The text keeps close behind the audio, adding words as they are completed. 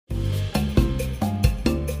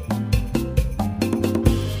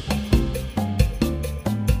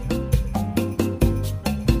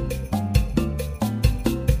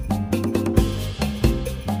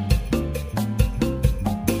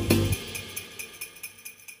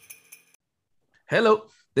Hello,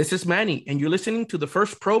 this is Manny, and you're listening to the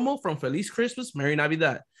first promo from Feliz Christmas, Merry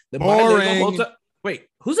Navidad. Boring. Wait,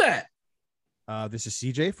 who's that? This is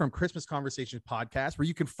CJ from Christmas Conversations podcast, where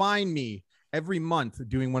you can find me every month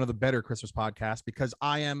doing one of the better Christmas podcasts because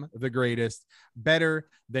I am the greatest, better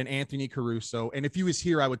than Anthony Caruso. And if he was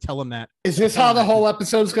here, I would tell him that. Is this how the whole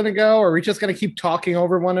episode's going to go? Or are we just going to keep talking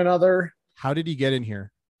over one another? How did he get in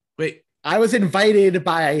here? Wait, I was invited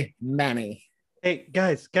by Manny. Hey,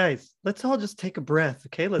 guys, let's all just take a breath,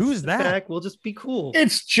 okay? Let's Who's sit that? back. We'll just be cool.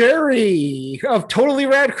 It's Jerry of Totally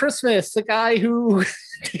Rad Christmas, the guy who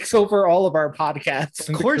takes over all of our podcasts.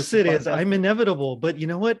 Of course it is. I'm inevitable, but you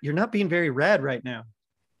know what? You're not being very rad right now.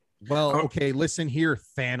 Well, okay, listen here,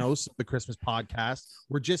 Thanos, the Christmas podcast.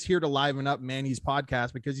 We're just here to liven up Manny's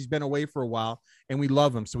podcast because he's been away for a while and we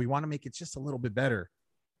love him. So we want to make it just a little bit better.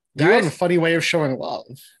 You have a funny way of showing love.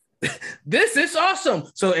 This is awesome.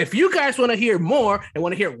 So if you guys want to hear more and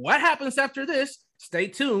want to hear what happens after this, stay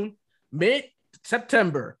tuned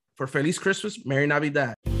mid-September for Feliz Christmas, Merry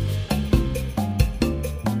Navidad.